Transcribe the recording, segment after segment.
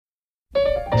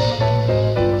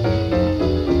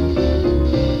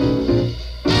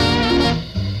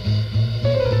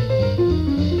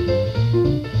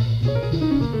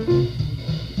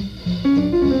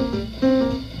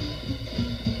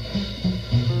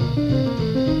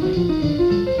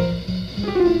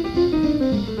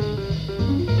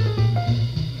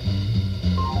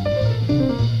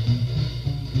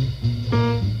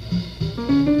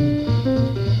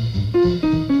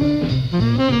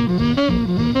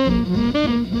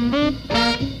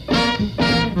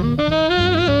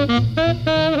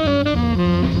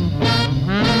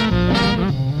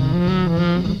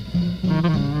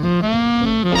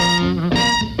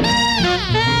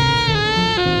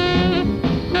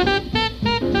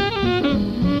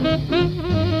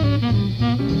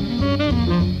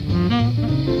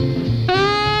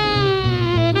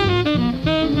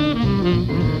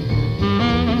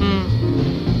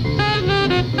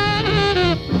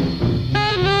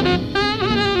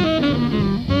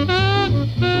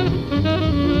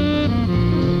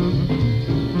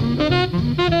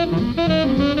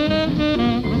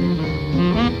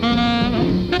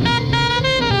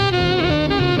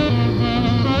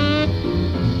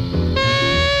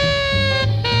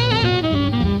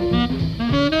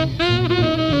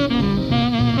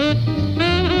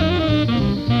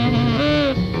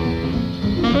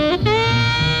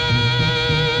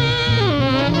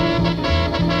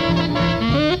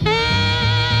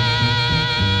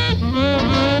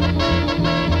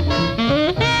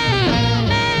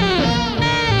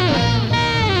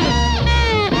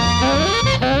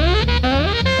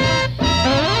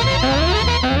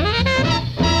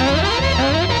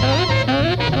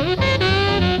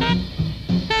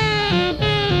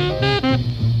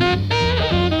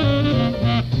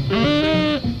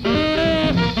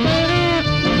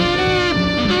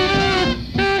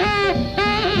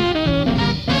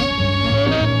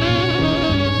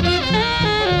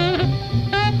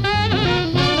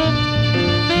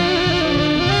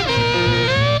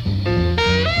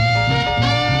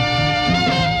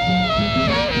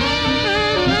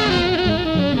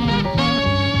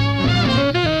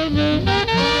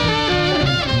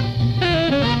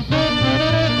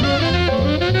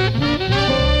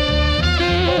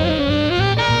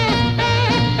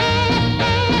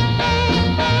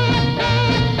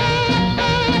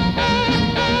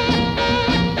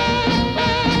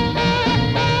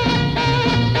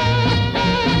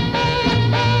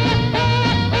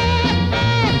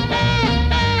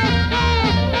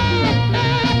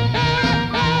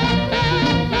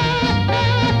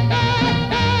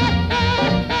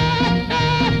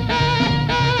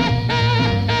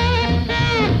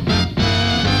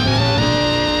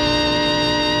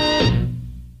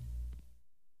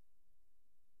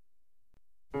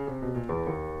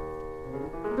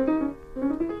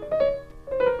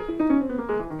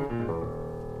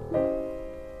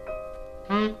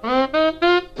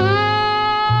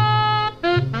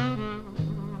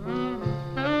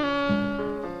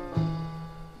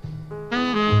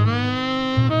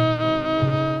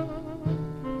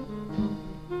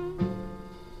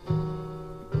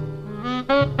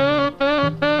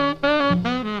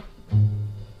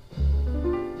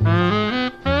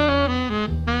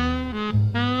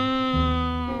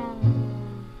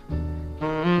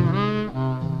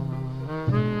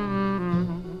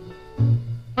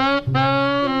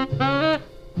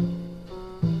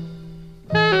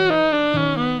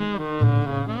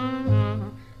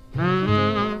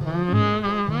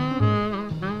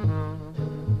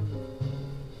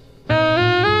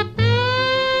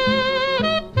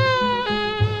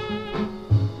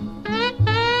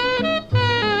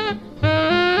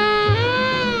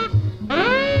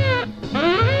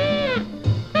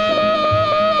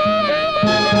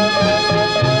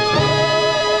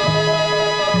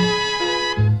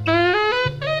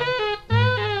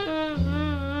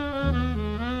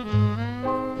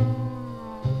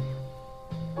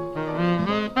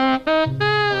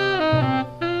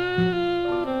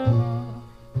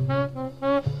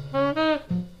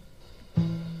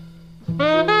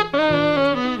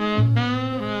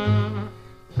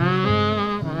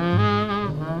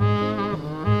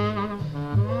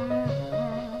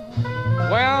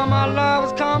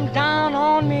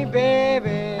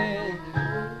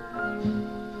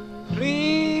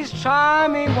try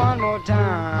me one more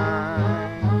time.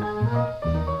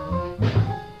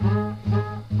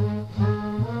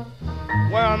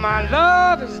 Well, my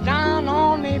love is down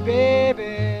on me,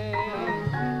 baby.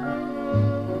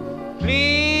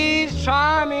 Please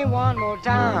try me one more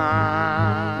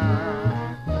time.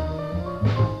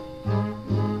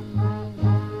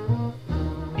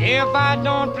 If I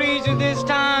don't please you this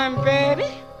time, baby,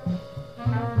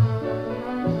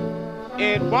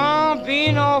 it won't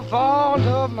be no fault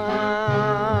of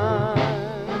mine.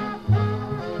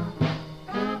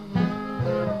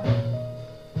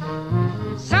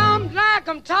 Some like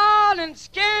 'em tall and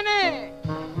skinny,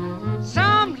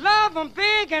 some love 'em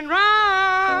big and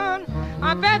round.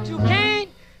 I bet you can't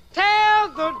tell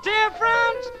the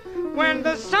difference when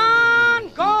the sun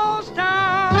goes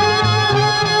down.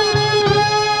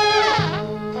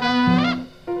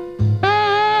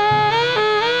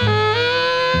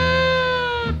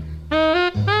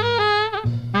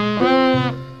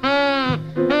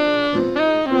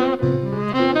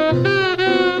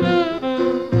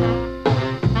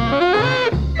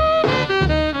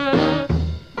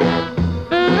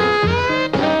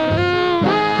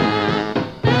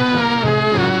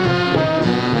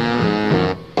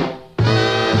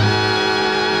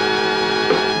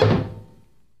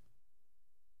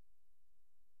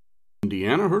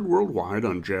 worldwide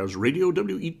on Jazz Radio,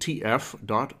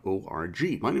 WETF.org.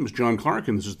 My name is John Clark,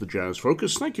 and this is the Jazz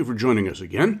Focus. Thank you for joining us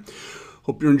again.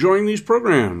 Hope you're enjoying these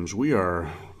programs. We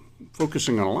are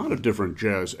focusing on a lot of different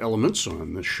jazz elements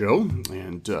on this show,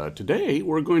 and today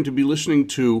we're going to be listening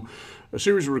to a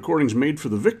series of recordings made for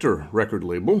the Victor record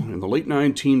label in the late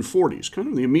 1940s, kind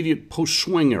of the immediate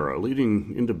post-swing era,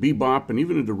 leading into bebop and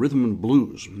even into rhythm and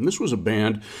blues. And this was a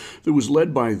band that was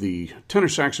led by the tenor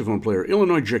saxophone player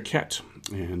Illinois Jacquet.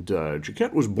 And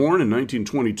Jacquet was born in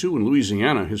 1922 in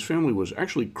Louisiana. His family was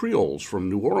actually Creoles from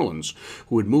New Orleans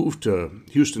who had moved to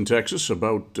Houston, Texas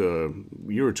about a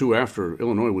year or two after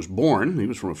Illinois was born. He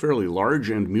was from a fairly large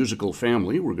and musical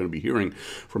family. We're going to be hearing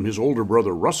from his older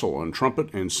brother Russell on trumpet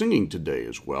and singing today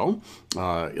as well.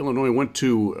 Illinois went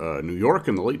to New York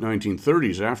in the late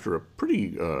 1930s after a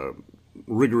pretty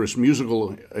rigorous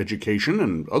musical education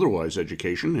and otherwise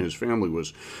education. His family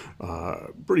was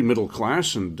pretty middle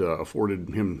class and afforded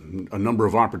him a number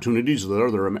of opportunities that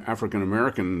other African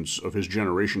Americans of his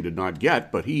generation did not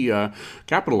get, but he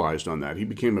capitalized on that. He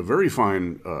became a very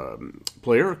fine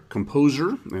player,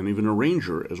 composer, and even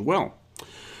arranger as well.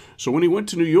 So when he went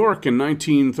to New York in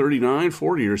 1939,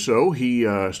 40 or so, he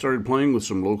started playing with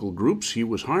some local groups. He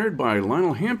was hired by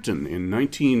Lionel Hampton in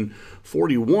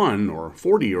 1941 or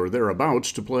 40 or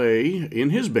thereabouts to play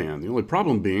in his band. The only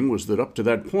problem being was that up to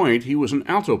that point, he was an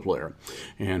alto player.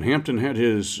 And Hampton had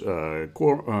his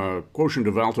quotient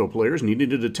of alto players, and he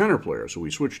needed a tenor player. So we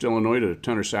switched Illinois to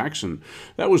tenor sax, and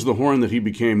that was the horn that he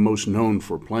became most known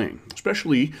for playing,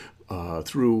 especially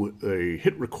through a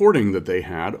hit recording that they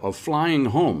had of Flying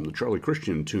Home, the Charlie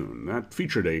Christian tune. That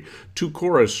featured a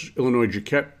two-chorus Illinois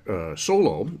Jacquet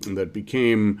solo that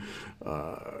became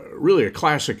really a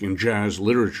classic in jazz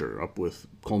literature, up with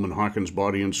Coleman Hawkins'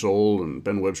 Body and Soul and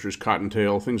Ben Webster's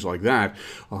Cottontail, things like that.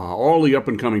 All the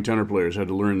up-and-coming tenor players had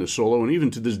to learn this solo, and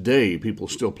even to this day, people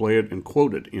still play it and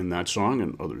quote it in that song,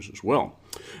 and others as well.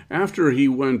 After he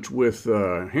went with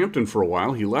Hampton for a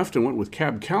while, he left and went with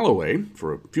Cab Calloway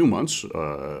for a few months.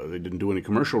 They didn't do any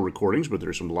commercial recordings, but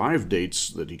there's some live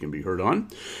dates that he can be heard on.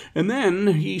 And then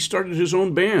he started his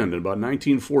own band in about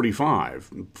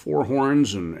 1945, four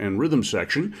horns and rhythm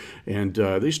section, and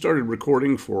they started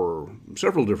recording for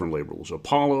several different labels,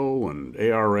 Apollo and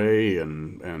ARA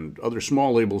and other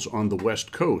small labels on the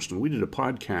West Coast. And we did a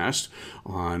podcast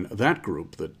on that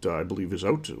group that I believe is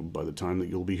out by the time that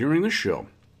you'll be hearing this show.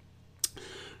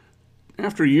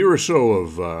 After a year or so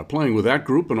of playing with that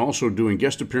group and also doing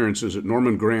guest appearances at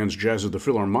Norman Granz Jazz at the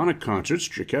Philharmonic concerts,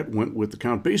 Jacquet went with the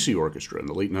Count Basie Orchestra in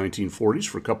the late 1940s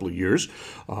for a couple of years,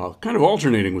 kind of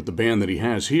alternating with the band that he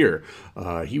has here.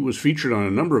 He was featured on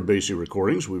a number of Basie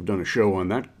recordings. We've done a show on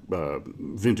that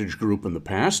vintage group in the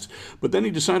past, but then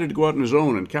he decided to go out on his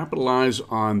own and capitalize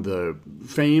on the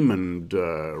fame and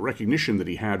recognition that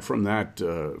he had from that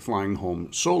Flying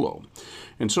Home solo.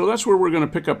 And so that's where we're going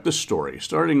to pick up this story,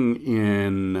 starting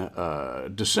in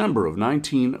December of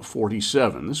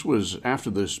 1947. This was after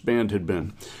this band had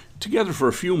been together for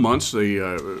a few months. They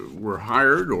were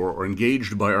hired or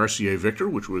engaged by RCA Victor,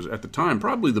 which was at the time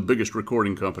probably the biggest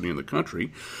recording company in the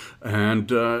country. And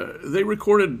they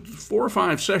recorded 4 or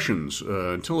 5 sessions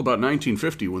until about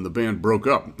 1950 when the band broke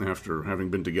up after having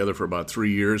been together for about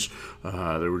 3 years.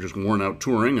 They were just worn out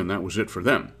touring, and that was it for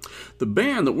them. The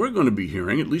band that we're going to be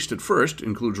hearing, at least at first,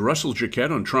 includes Russell Jacquet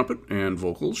on trumpet and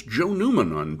vocals, Joe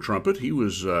Newman on trumpet. He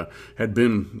was had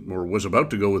been or was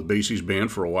about to go with Basie's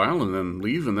band for a while and then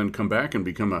leave and then come back and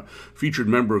become a featured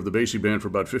member of the Basie band for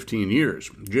about 15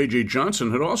 years. J.J.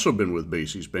 Johnson had also been with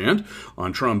Basie's band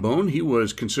on trombone. He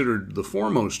was considered the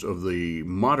foremost of the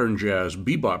modern jazz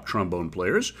bebop trombone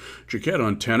players. Jacquet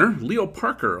on tenor, Leo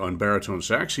Parker on baritone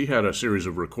sax. He had a series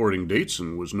of recording dates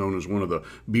and was known as one of the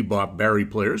bebop Barry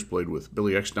players, played with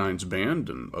Billy Eckstine's band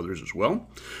and others as well.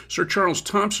 Sir Charles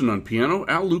Thompson on piano,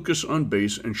 Al Lucas on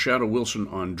bass, and Shadow Wilson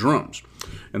on drums.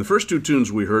 And the first 2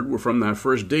 tunes we heard were from that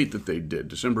first date that they did,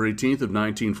 December 18th of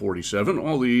 1947.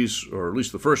 All these, or at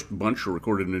least the first bunch, were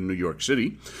recorded in New York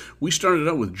City. We started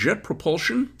out with Jet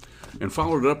Propulsion and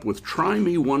followed it up with Try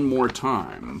Me One More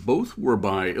Time. Both were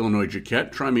by Illinois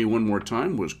Jacquet. Try Me One More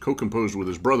Time was co-composed with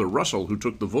his brother Russell, who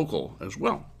took the vocal as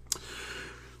well.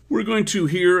 We're going to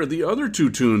hear the other 2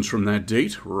 tunes from that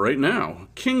date right now.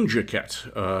 King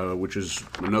Jacquet, which is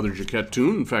another Jacquet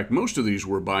tune. In fact, most of these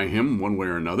were by him one way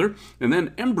or another. And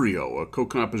then Embryo, a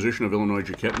co-composition of Illinois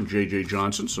Jacquet and J.J.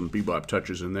 Johnson, some bebop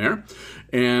touches in there.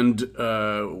 And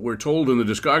we're told in the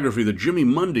discography that Jimmy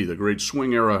Mundy, the great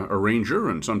swing-era arranger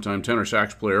and sometime tenor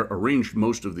sax player, arranged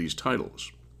most of these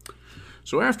titles.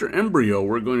 So after Embryo,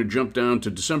 we're going to jump down to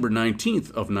December 19th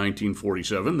of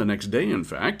 1947, the next day, in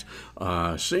fact.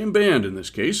 Same band in this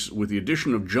case, with the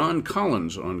addition of John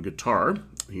Collins on guitar.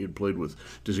 He had played with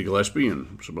Dizzy Gillespie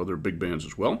and some other big bands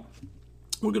as well.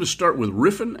 We're going to start with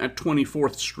Riffin' at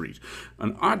 24th Street,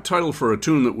 an odd title for a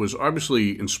tune that was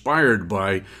obviously inspired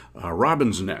by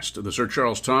Robin's Nest, the Sir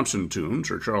Charles Thompson tune,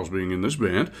 Sir Charles being in this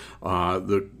band,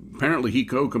 that apparently he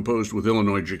co-composed with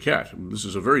Illinois Jacquet. This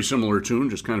is a very similar tune,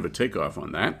 just kind of a takeoff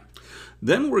on that.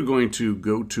 Then we're going to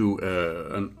go to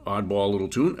an oddball little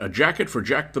tune, A Jacquet for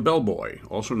Jack the Bellboy,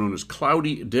 also known as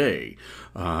Cloudy Day.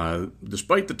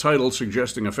 Despite the title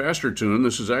suggesting a faster tune,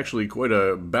 this is actually quite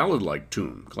a ballad-like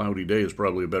tune. Cloudy Day is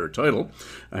probably a better title,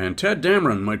 and Tad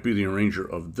Dameron might be the arranger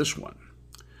of this one.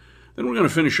 Then we're going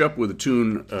to finish up with a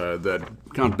tune that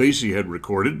Count Basie had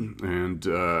recorded, and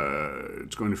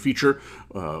it's going to feature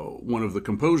one of the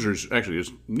composers, actually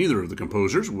it's neither of the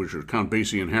composers, which are Count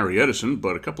Basie and Harry Edison,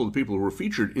 but a couple of the people who were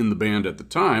featured in the band at the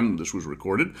time this was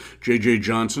recorded, J.J.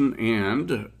 Johnson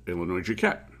and Illinois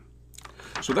Jacquet.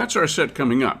 So that's our set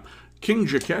coming up. King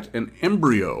Jacquet and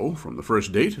Embryo from the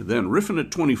first date, then Riffin' at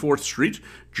 24th Street,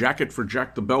 Jacquet for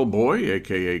Jack the Bellboy,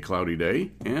 a.k.a. Cloudy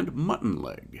Day, and Mutton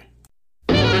Leg.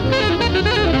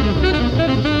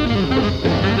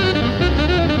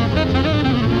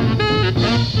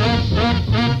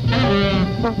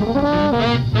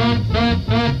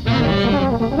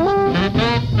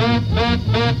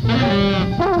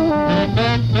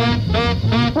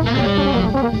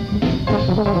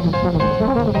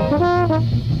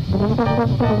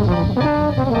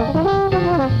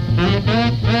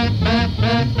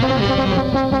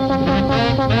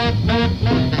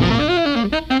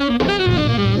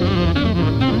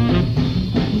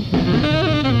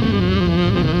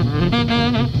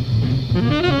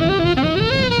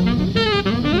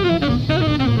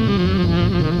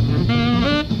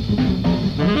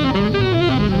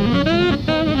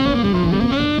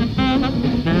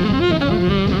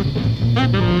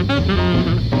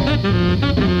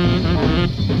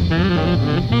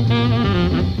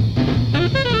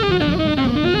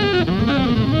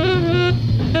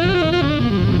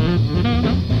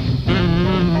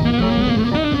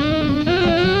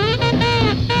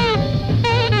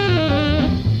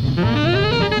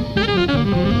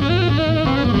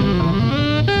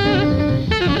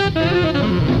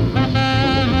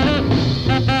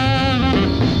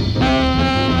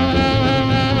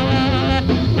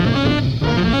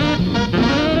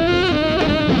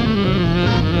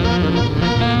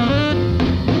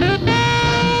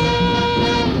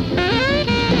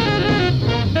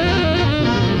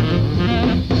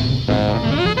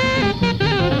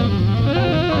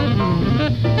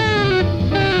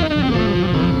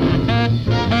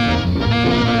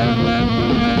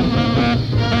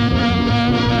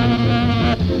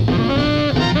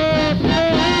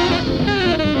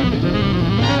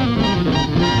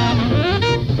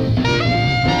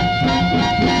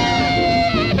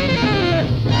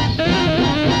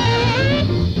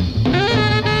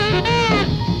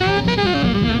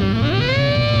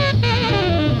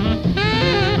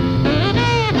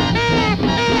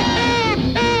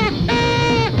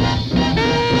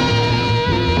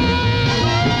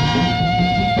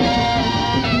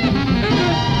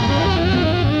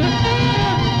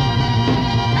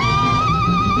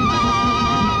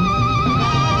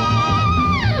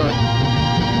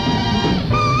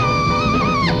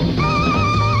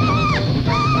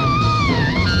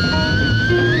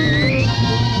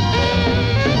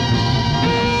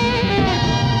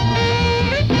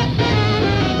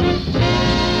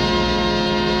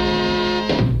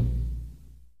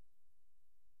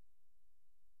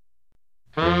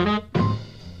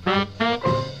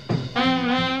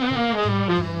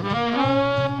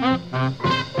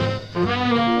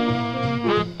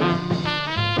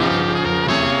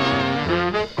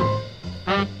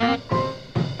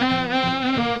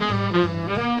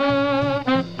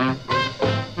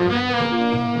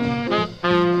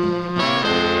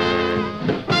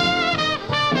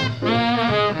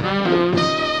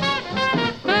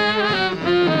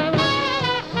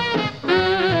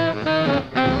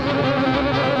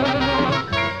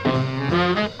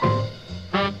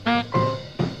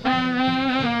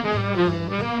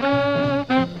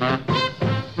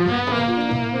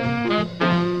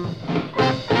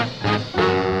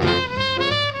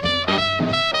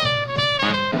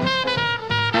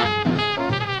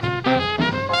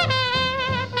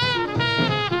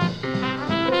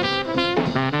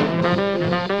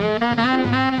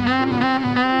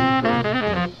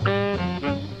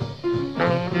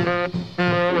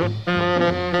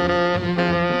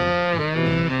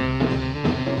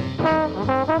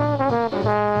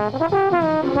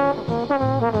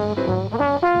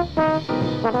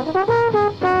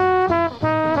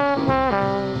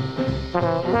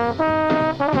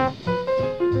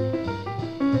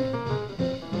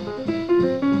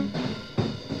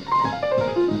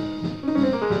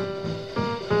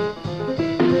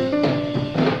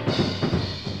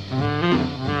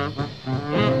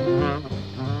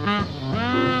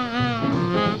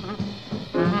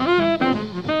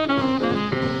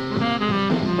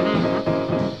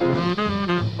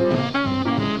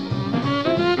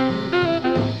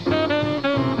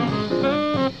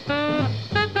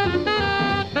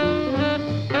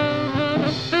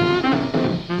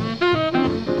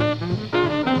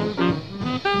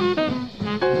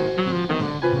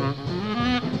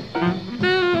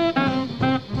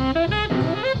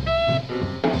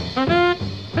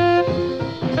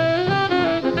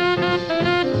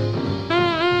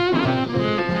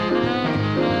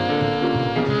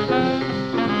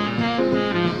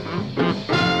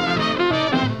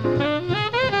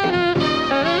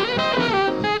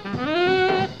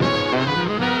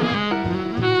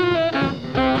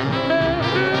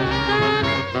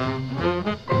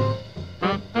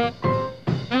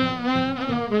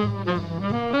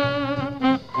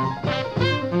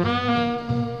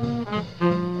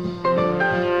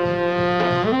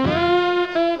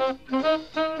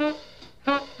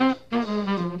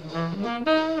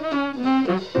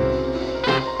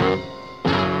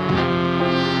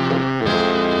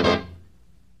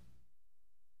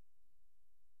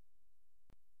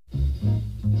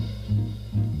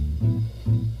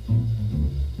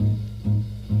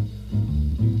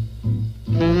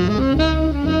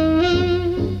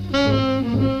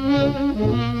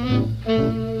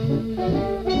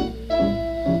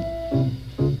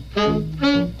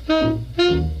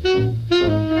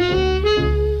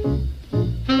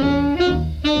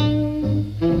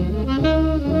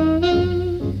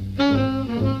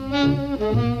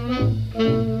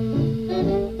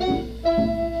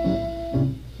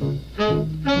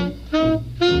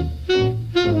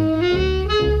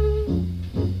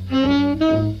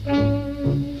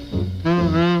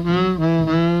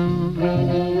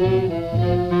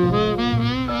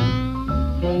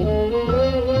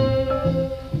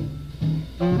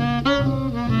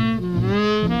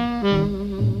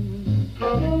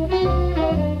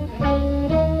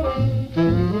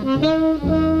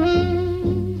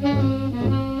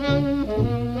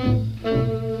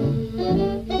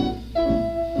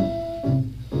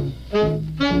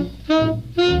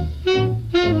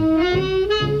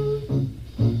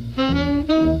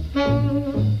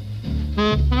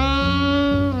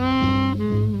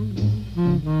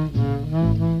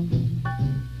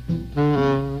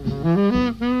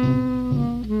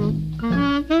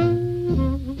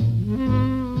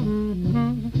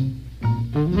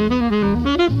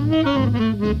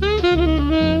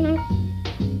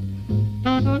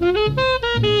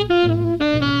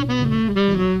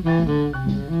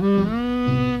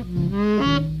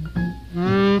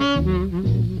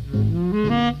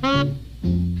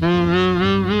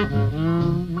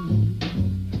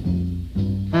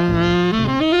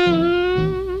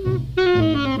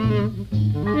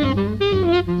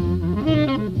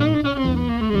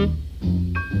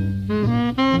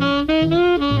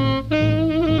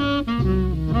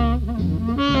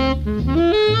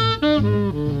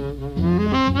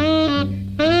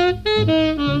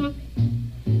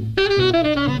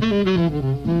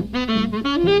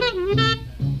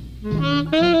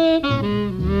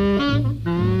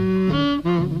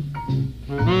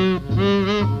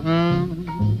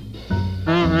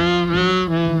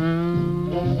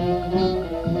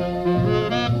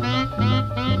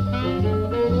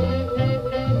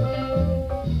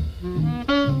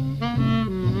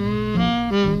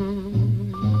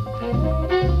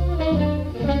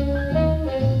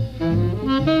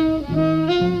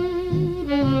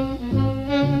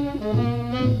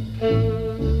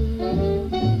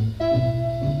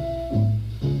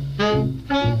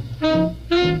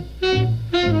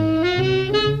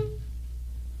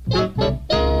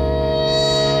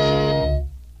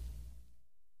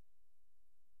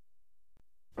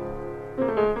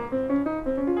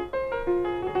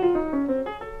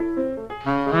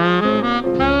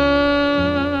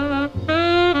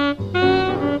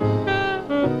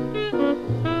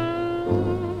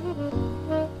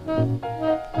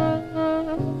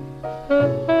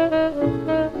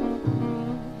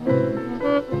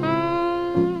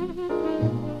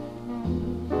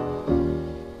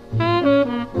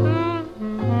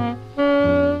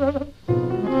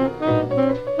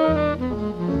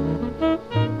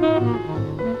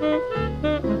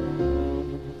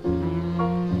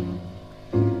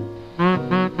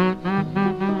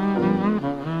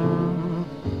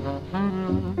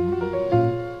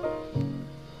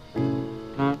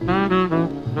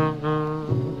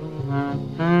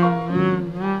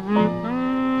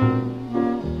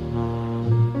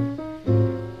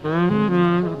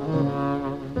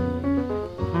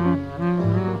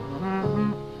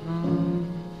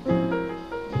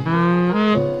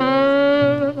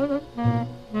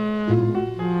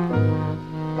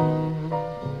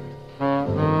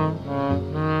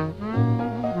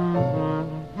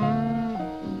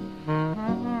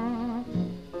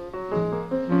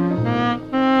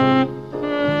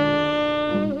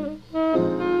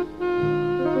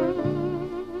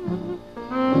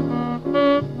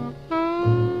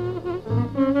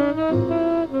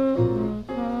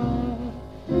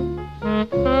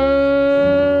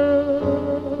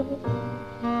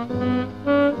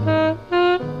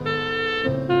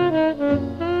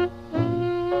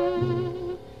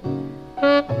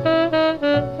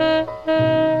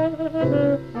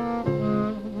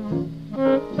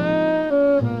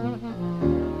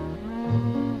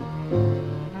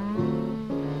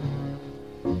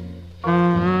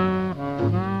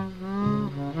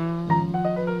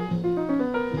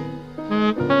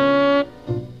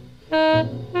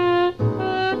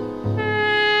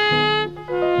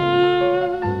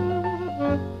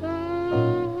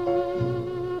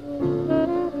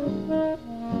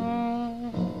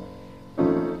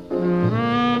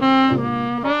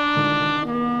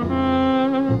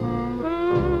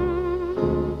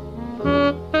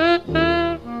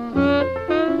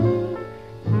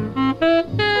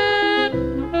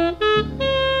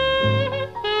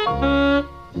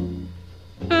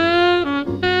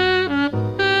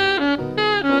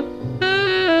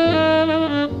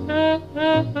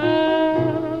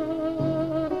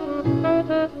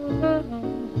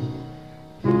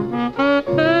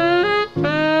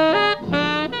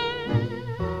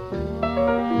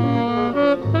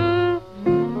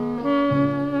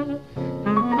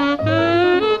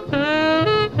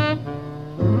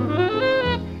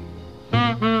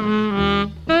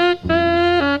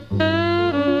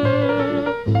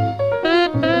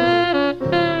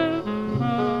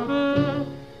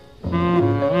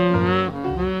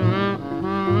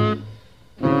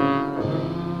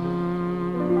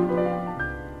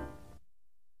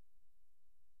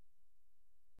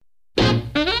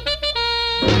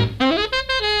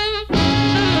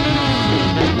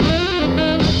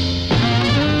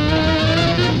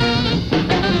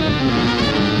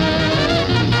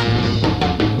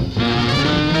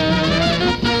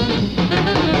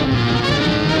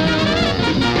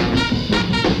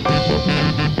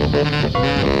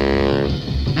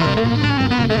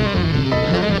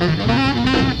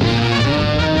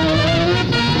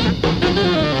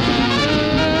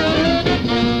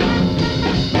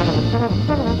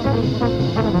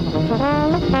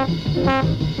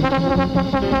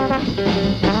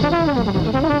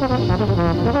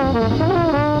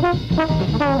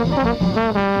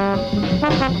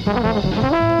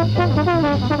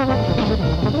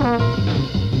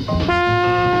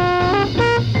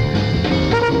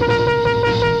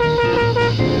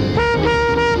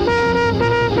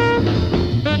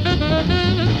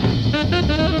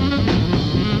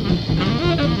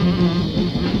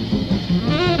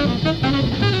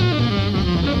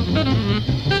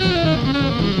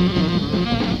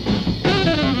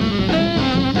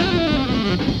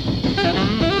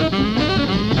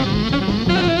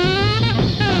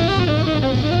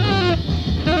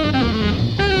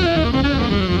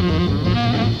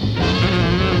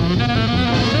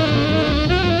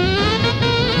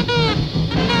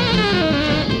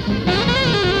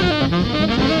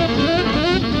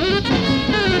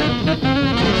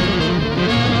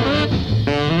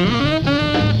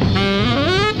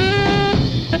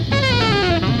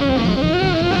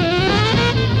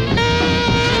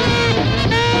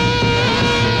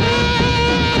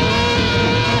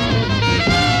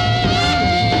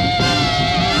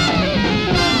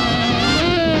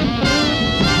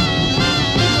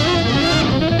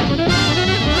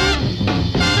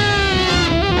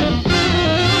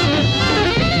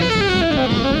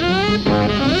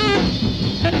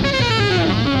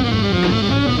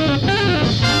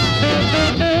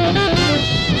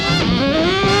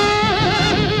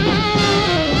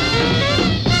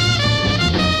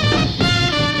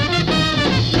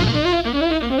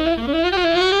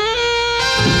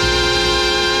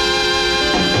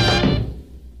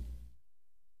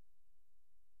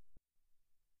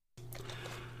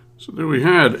 So there we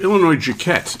had Illinois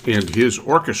Jacquet and his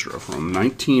orchestra from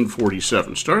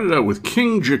 1947. Started out with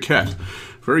King Jacquet,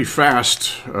 very fast,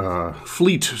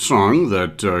 fleet song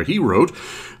that he wrote.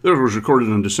 That was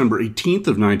recorded on December 18th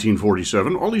of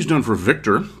 1947. All he's done for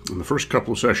Victor in the first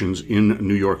couple of sessions in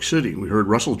New York City. We heard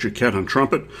Russell Jacquet on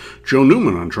trumpet, Joe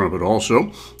Newman on trumpet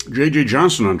also, J.J.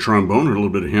 Johnson on trombone, heard a little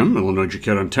bit of him, Illinois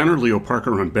Jacquet on tenor, Leo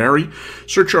Parker on bari,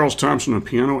 Sir Charles Thompson on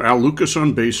piano, Al Lucas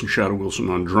on bass, and Shadow Wilson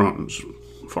on drums.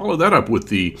 Follow that up with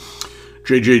the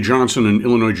J.J. Johnson and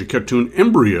Illinois Jacquet tune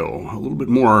Embryo, a little bit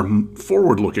more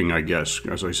forward-looking, I guess.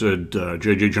 As I said,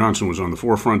 J.J. Johnson was on the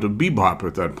forefront of bebop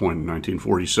at that point in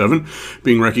 1947,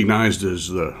 being recognized as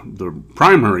the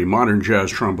primary modern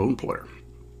jazz trombone player.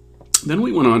 Then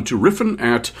we went on to Riffin'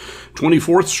 at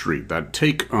 24th Street, that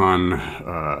take on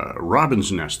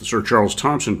Robin's Nest, the Sir Charles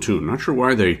Thompson tune. Not sure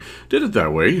why they did it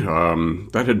that way.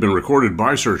 That had been recorded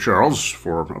by Sir Charles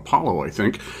for Apollo, I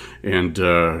think, and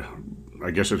I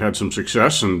guess it had some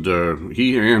success, and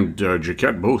he and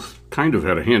Jacquet both kind of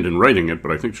had a hand in writing it,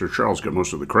 but I think Sir Charles got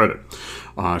most of the credit.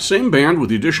 Same band with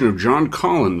the addition of John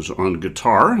Collins on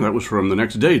guitar. That was from the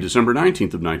next day, December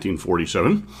 19th of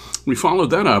 1947. We followed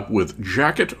that up with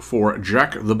Jacquet for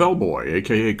Jack the Bellboy,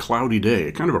 a.k.a. Cloudy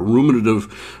Day, kind of a ruminative,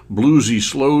 bluesy,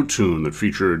 slow tune that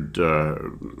featured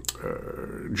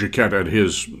Jacquet at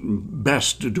his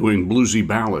best doing bluesy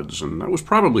ballads, and that was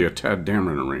probably a Tad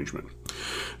Dameron arrangement.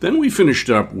 Then we finished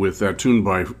up with that tune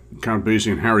by Count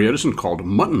Basie and Harry Edison called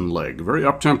Mutton Leg. A very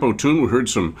up-tempo tune. We heard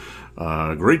some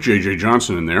great J.J.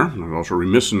 Johnson in there. I'm also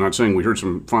remiss in not saying we heard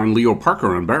some fine Leo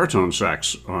Parker on baritone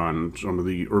sax on some of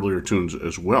the earlier tunes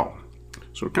as well.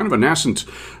 So kind of a nascent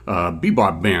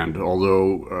bebop band,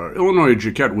 although Illinois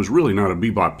Jacquet was really not a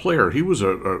bebop player. He was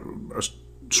a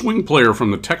swing player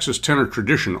from the Texas tenor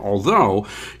tradition, although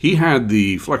he had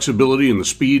the flexibility and the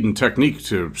speed and technique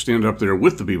to stand up there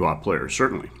with the bebop players,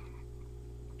 certainly.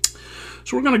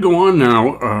 So we're going to go on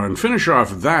now and finish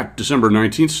off that December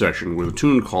 19th session with a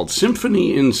tune called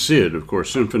Symphony in Sid. Of course,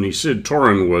 Symphony Sid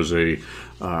Torren was a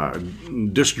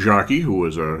disc jockey who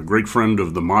was a great friend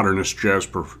of the modernist jazz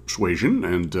persuasion,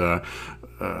 and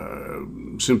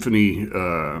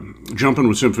Jumpin'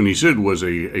 with Symphony Sid was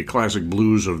a classic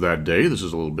blues of that day. This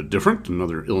is a little bit different,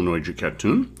 another Illinois Jacquet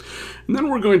tune. And then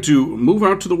we're going to move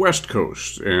out to the West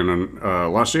Coast, and a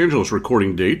Los Angeles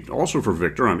recording date, also for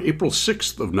Victor, on April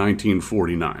 6th of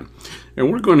 1949. And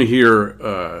we're going to hear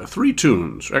two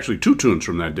tunes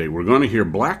from that day. We're going to hear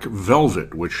Black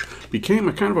Velvet, which became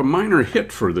a kind of a minor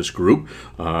hit for this group.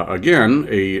 Again,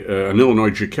 an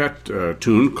Illinois Jacquet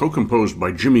tune co-composed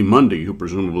by Jimmy Mundy, who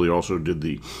presumably also did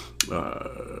the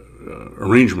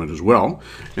arrangement as well.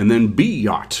 And then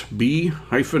B-Yacht,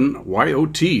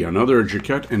 B-Y-O-T, another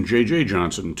Jacquet and J.J.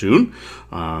 Johnson tune.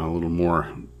 A little more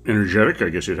energetic, I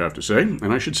guess you'd have to say.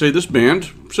 And I should say this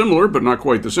band, similar but not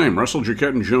quite the same. Russell Jacquet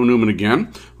and Joe Newman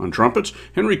again on trumpets.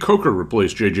 Henry Coker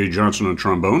replaced J.J. Johnson on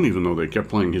trombone, even though they kept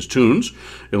playing his tunes.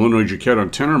 Illinois Jacquet on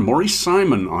tenor. Maurice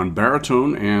Simon on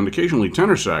baritone and occasionally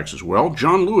tenor sax as well.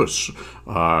 John Lewis,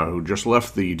 who just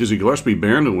left the Dizzy Gillespie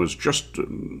band and was just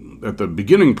at the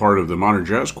beginning part of the modern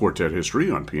jazz quartet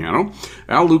history on piano.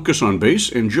 Al Lucas on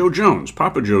bass, and Joe Jones,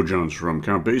 Papa Joe Jones from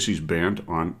Count Basie's band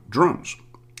on drums.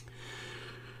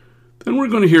 Then we're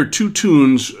going to hear two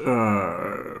tunes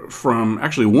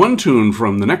one tune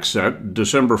from the next set,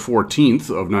 December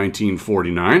 14th of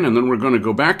 1949, and then we're going to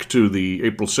go back to the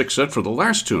April 6th set for the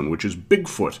last tune, which is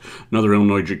Bigfoot, another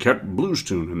Illinois Jacquet blues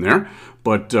tune in there.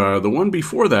 But the one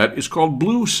before that is called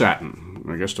Blue Satin,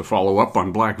 I guess to follow up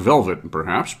on Black Velvet,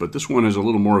 perhaps, but this one is a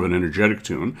little more of an energetic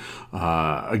tune.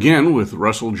 Again, with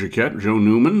Russell Jacquet, Joe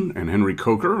Newman, and Henry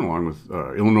Coker, along with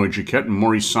Illinois Jacquet and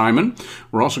Maurice Simon.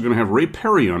 We're also going to have Ray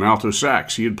Perry on alto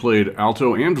sax. He had played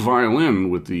alto and violin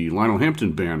with the Lionel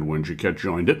Hampton Band when Jacquet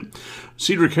joined it.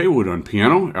 Cedric Haywood on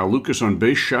piano, Al Lucas on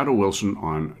bass, Shadow Wilson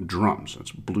on drums.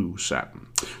 That's Blue Satin.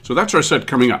 So that's our set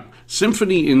coming up.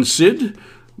 Symphony in Sid,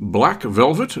 Black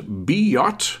Velvet,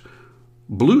 B-Yacht,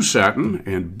 Blue Satin,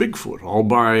 and Bigfoot, all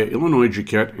by Illinois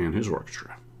Jacquet and his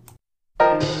orchestra.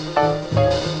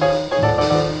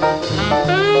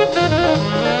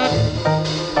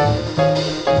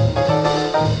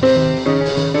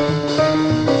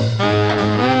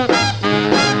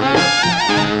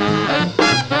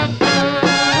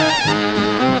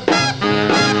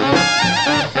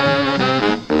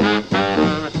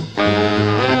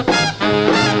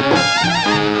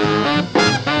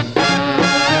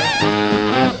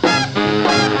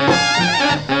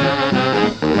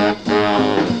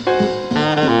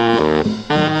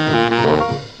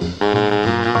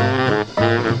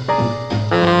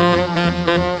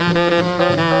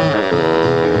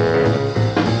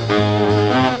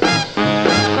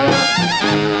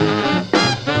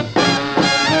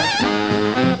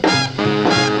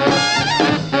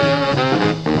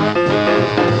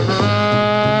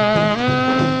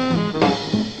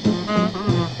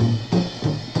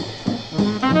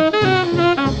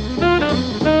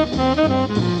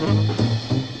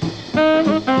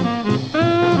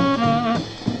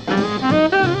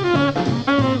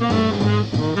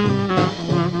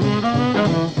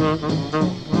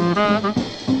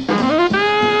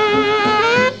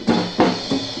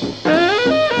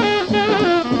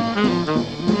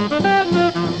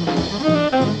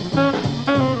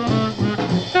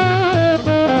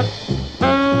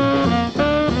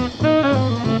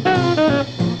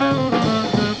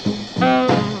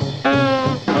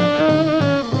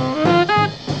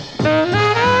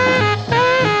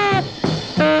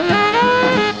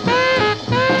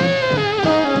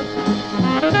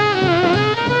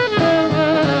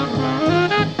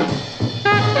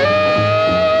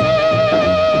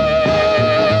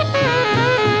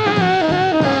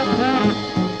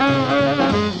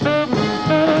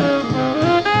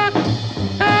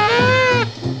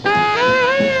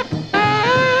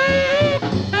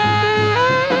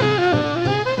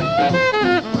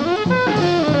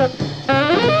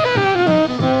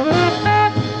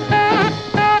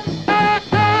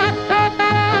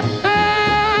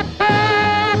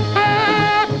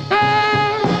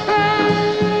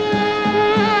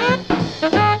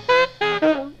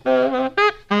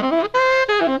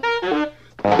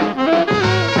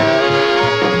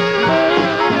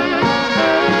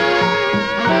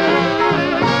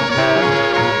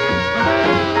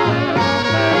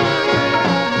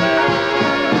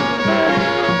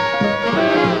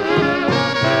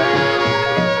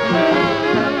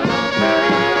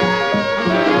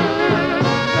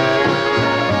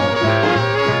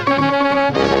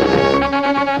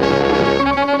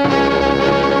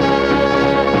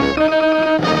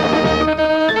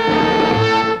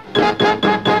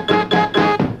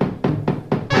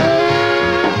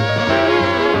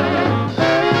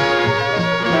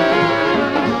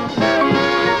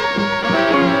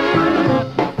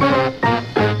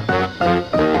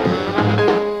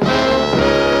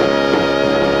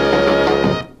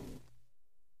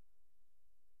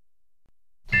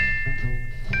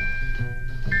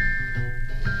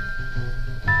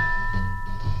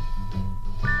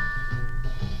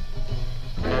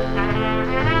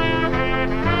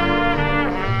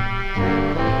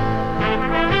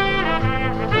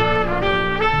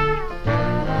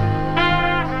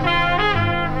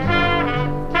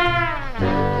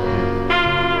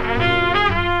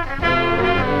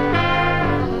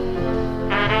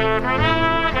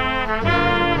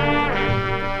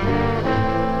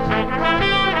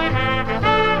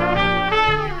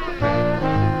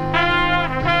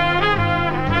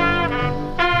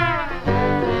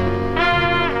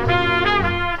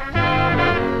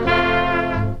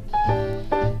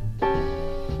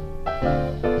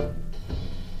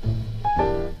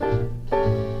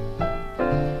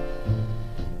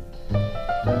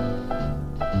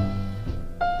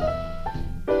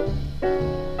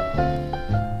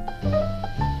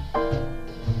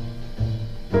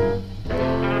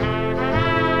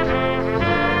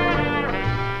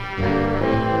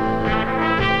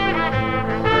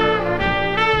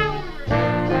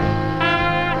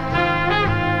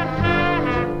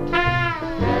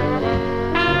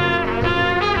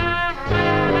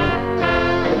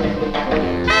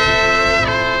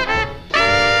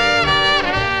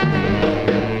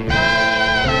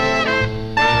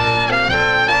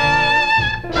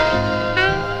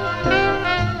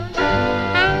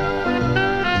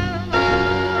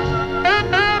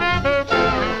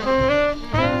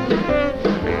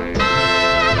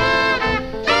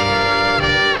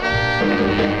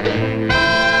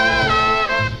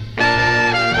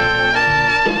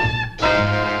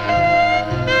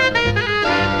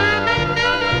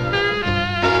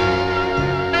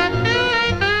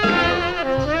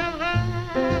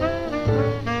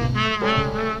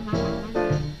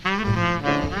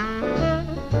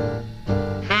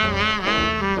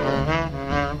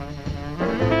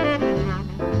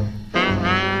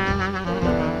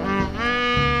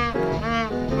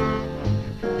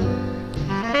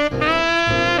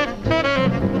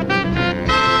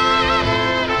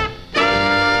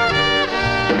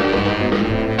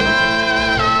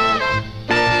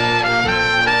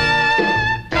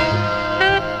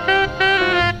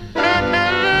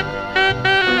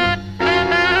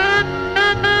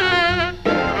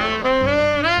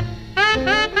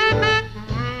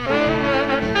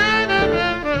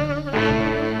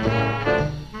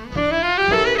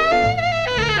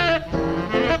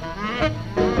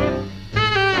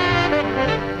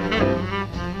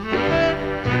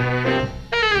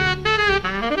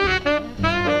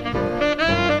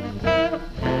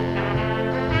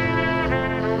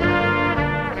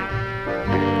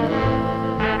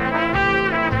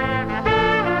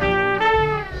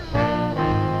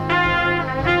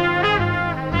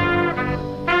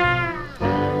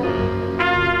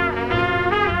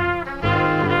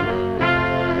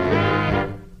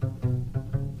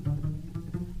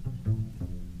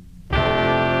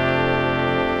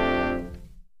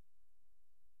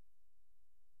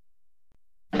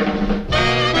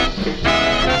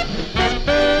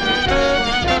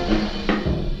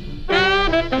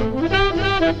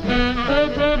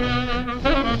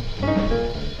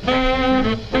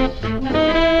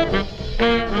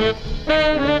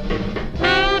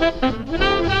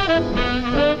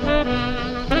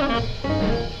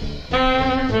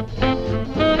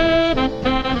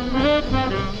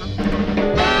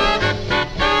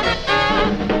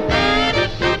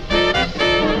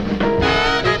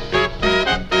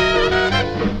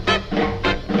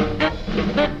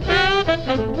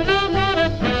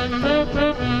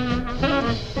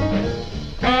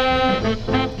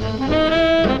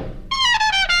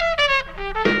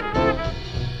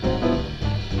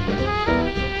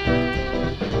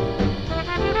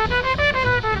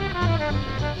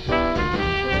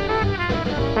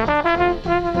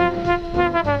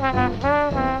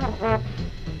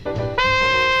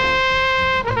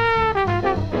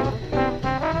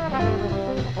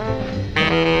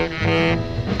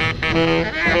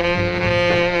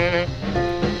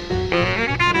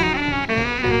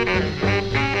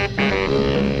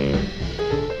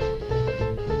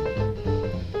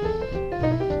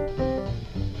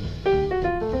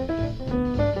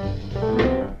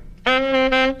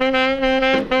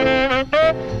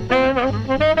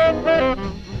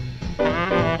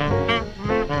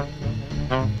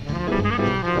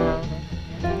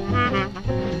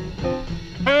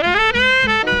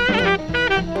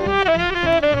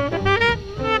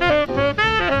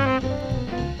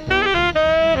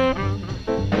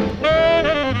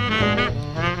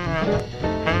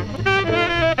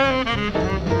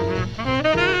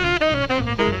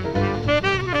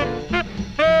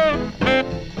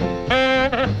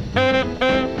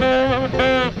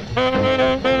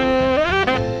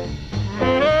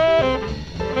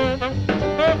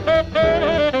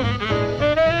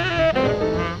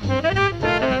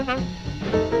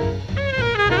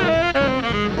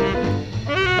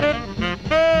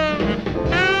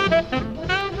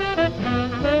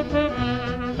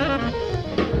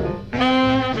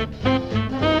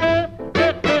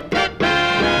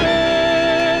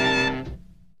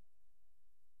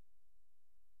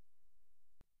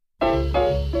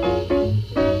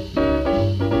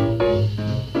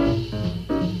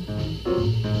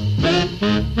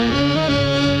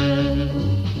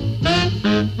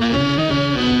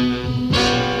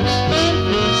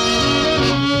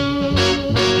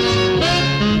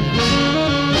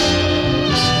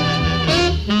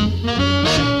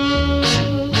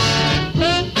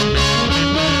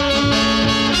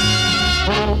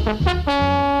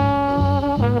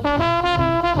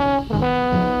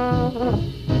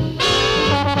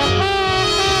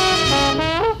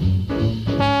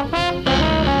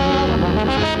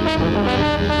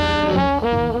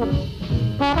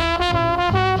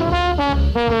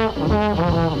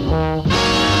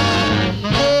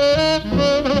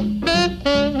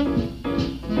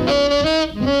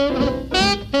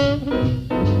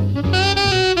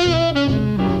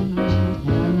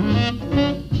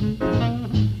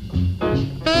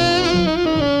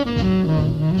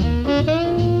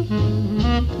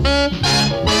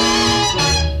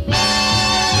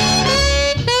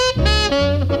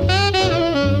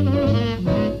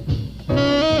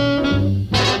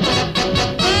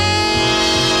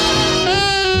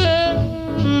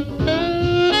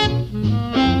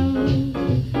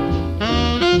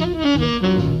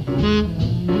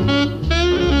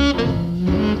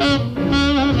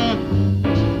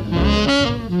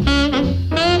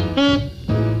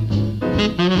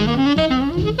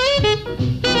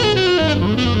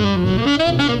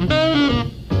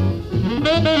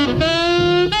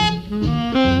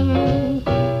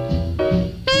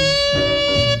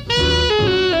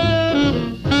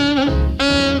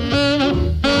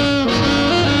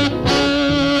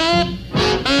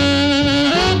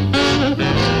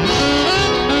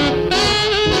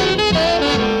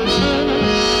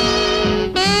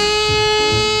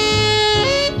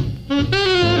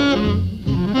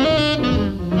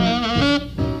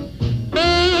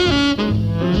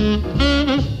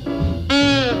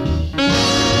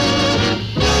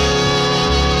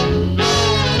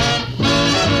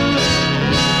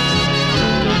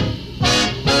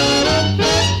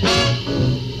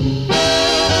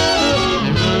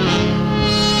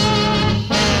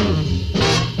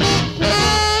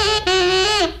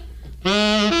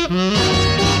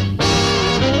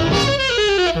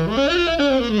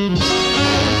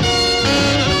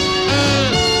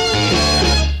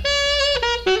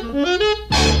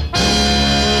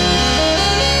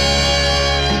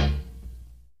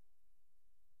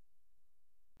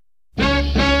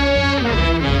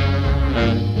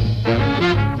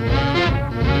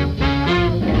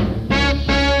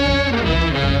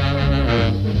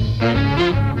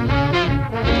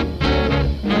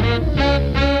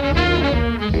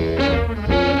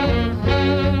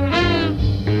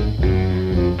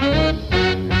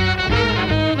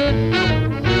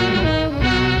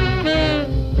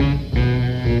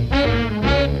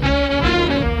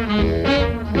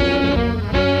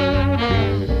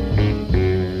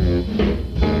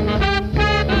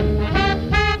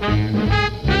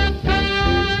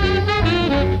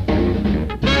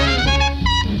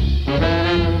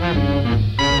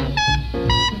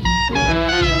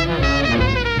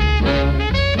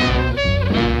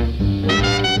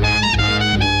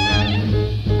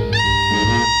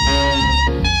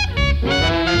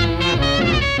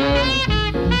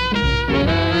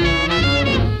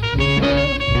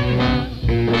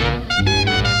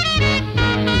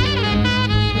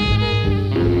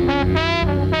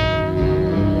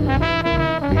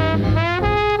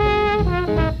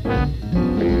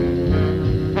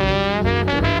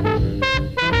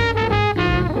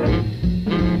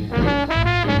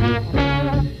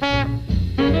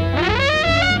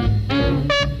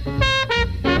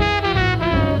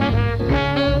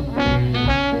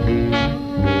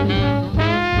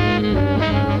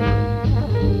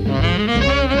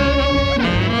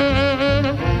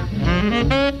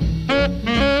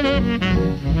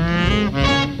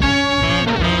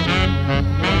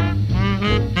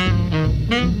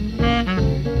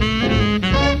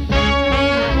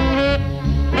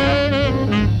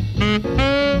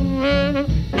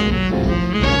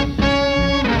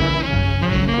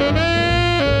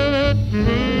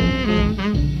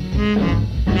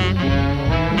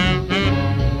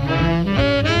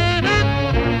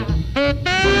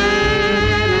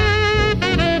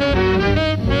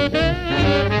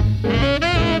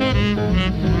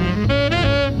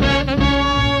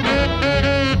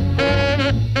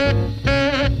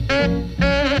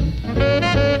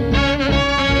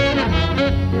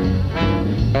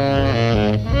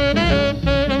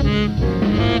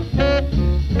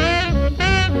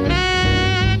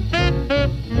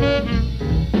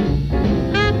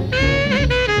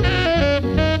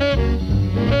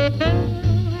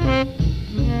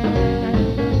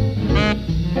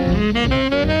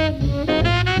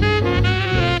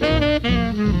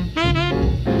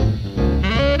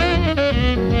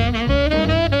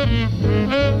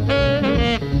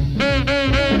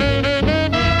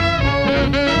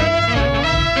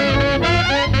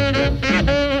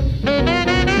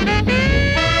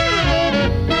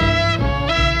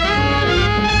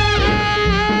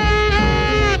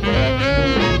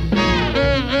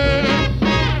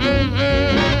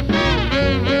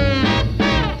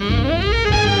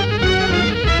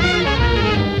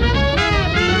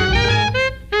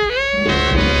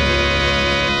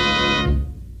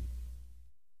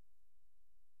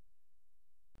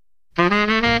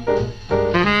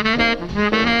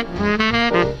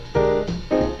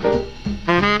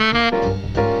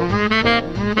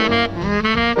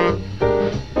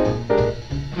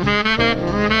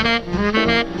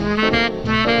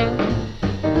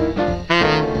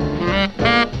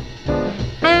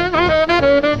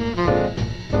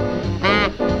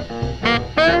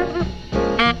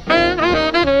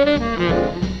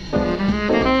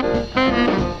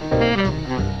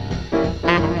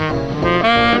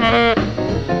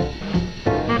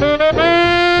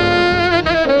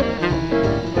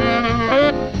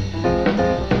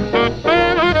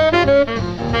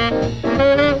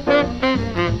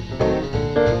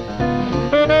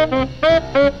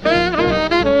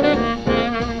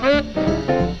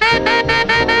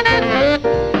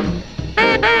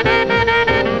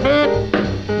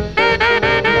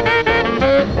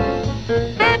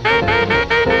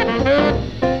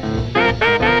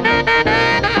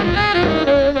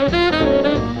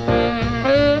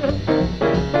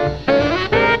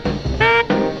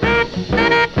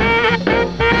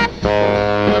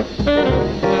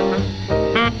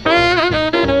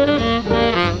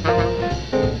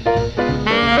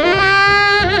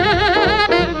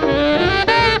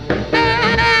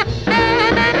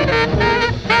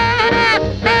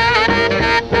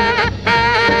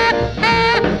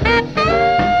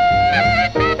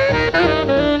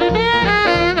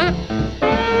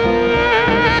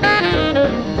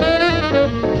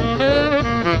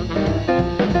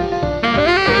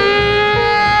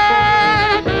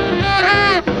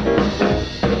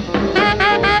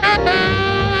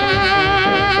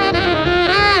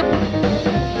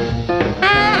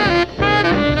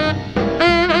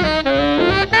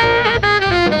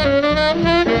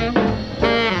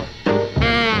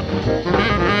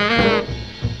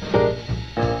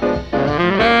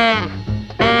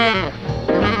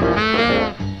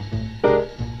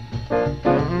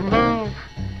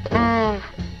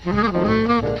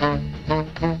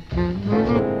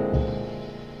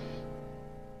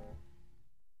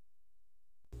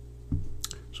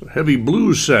 Heavy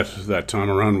blues set that time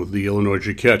around with the Illinois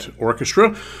Jacquet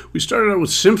Orchestra. We started out with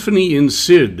Symphony in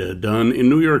Sid, done in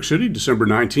New York City, December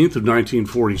 19th of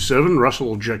 1947.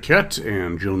 Russell Jacquet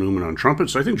and Joe Newman on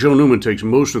trumpets. I think Joe Newman takes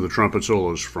most of the trumpet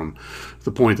solos from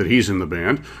the point that he's in the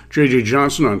band. J.J.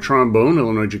 Johnson on trombone,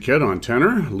 Illinois Jacquet on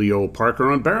tenor, Leo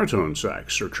Parker on baritone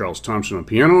sax, Sir Charles Thompson on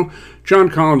piano, John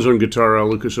Collins on guitar,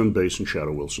 Al Lucas on bass, and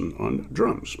Shadow Wilson on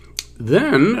drums.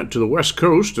 Then, to the West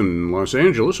Coast in Los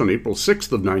Angeles on April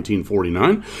 6th of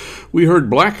 1949, we heard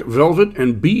Black Velvet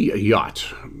and B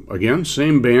Yacht. Again,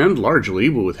 same band, largely,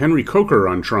 but with Henry Coker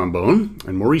on trombone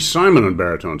and Maurice Simon on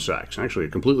baritone sax. Actually, a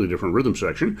completely different rhythm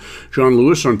section. John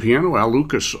Lewis on piano, Al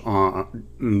Lucas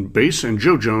on bass, and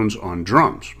Joe Jones on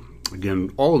drums.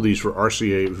 Again, all of these for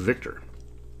RCA Victor.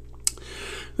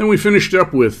 Then we finished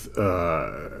up with...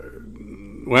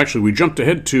 we jumped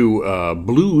ahead to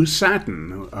Blue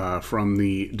Satin from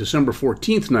the December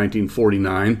 14th,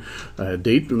 1949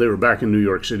 date. They were back in New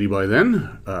York City by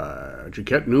then.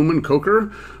 Jacquet, Newman,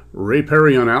 Coker, Ray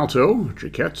Perry on alto,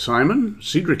 Jacquet, Simon,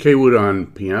 Cedric Haywood on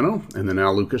piano, and then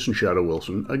Al Lucas and Shadow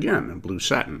Wilson again, Blue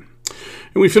Satin.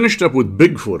 And we finished up with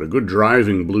Bigfoot, a good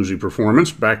driving bluesy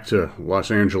performance, back to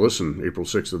Los Angeles on April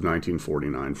 6th of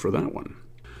 1949 for that one.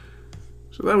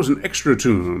 So that was an extra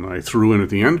tune I threw in at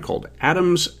the end called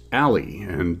Adam's Alley,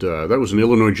 and that was an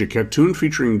Illinois Jacquet tune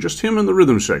featuring just him in the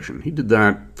rhythm section. He did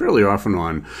that fairly often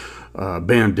on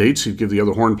band dates. He'd give the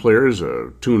other horn players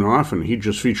a tune off, and he'd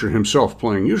just feature himself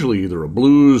playing usually either a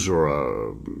blues or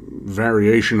a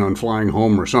variation on Flying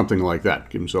Home or something like that.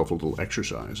 Give himself a little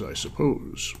exercise, I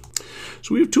suppose.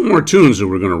 So we have two more tunes that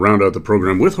we're going to round out the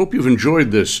program with. Hope you've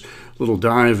enjoyed this little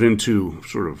dive into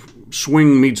sort of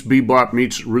swing meets bebop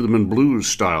meets rhythm and blues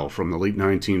style from the late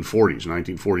 1940s,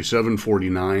 1947,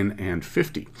 49, and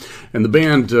 50. And the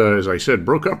band, as I said,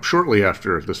 broke up shortly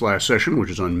after this last session, which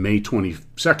is on May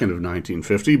 22nd of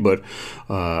 1950, but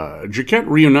Jacquet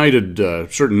reunited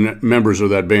certain members of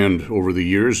that band over the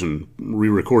years and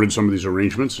re-recorded some of these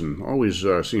arrangements, and always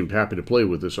seemed happy to play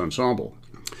with this ensemble.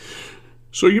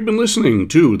 So you've been listening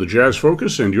to The Jazz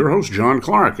Focus and your host, John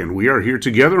Clark, and we are here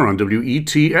together on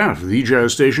WETF, the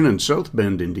jazz station in South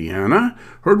Bend, Indiana,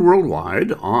 heard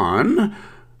worldwide on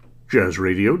Jazz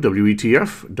Radio,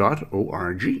 WETF.org.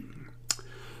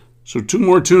 So 2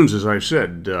 more tunes, as I've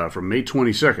said, from May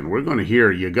 22nd. We're going to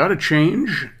hear You Gotta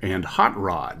Change and Hot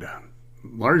Rod.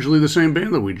 Largely the same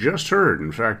band that we just heard.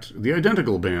 In fact, the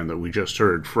identical band that we just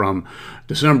heard from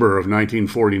December of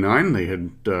 1949. They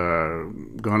had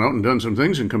gone out and done some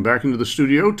things and come back into the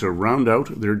studio to round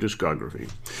out their discography.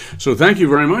 So thank you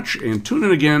very much, and tune in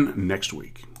again next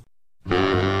week.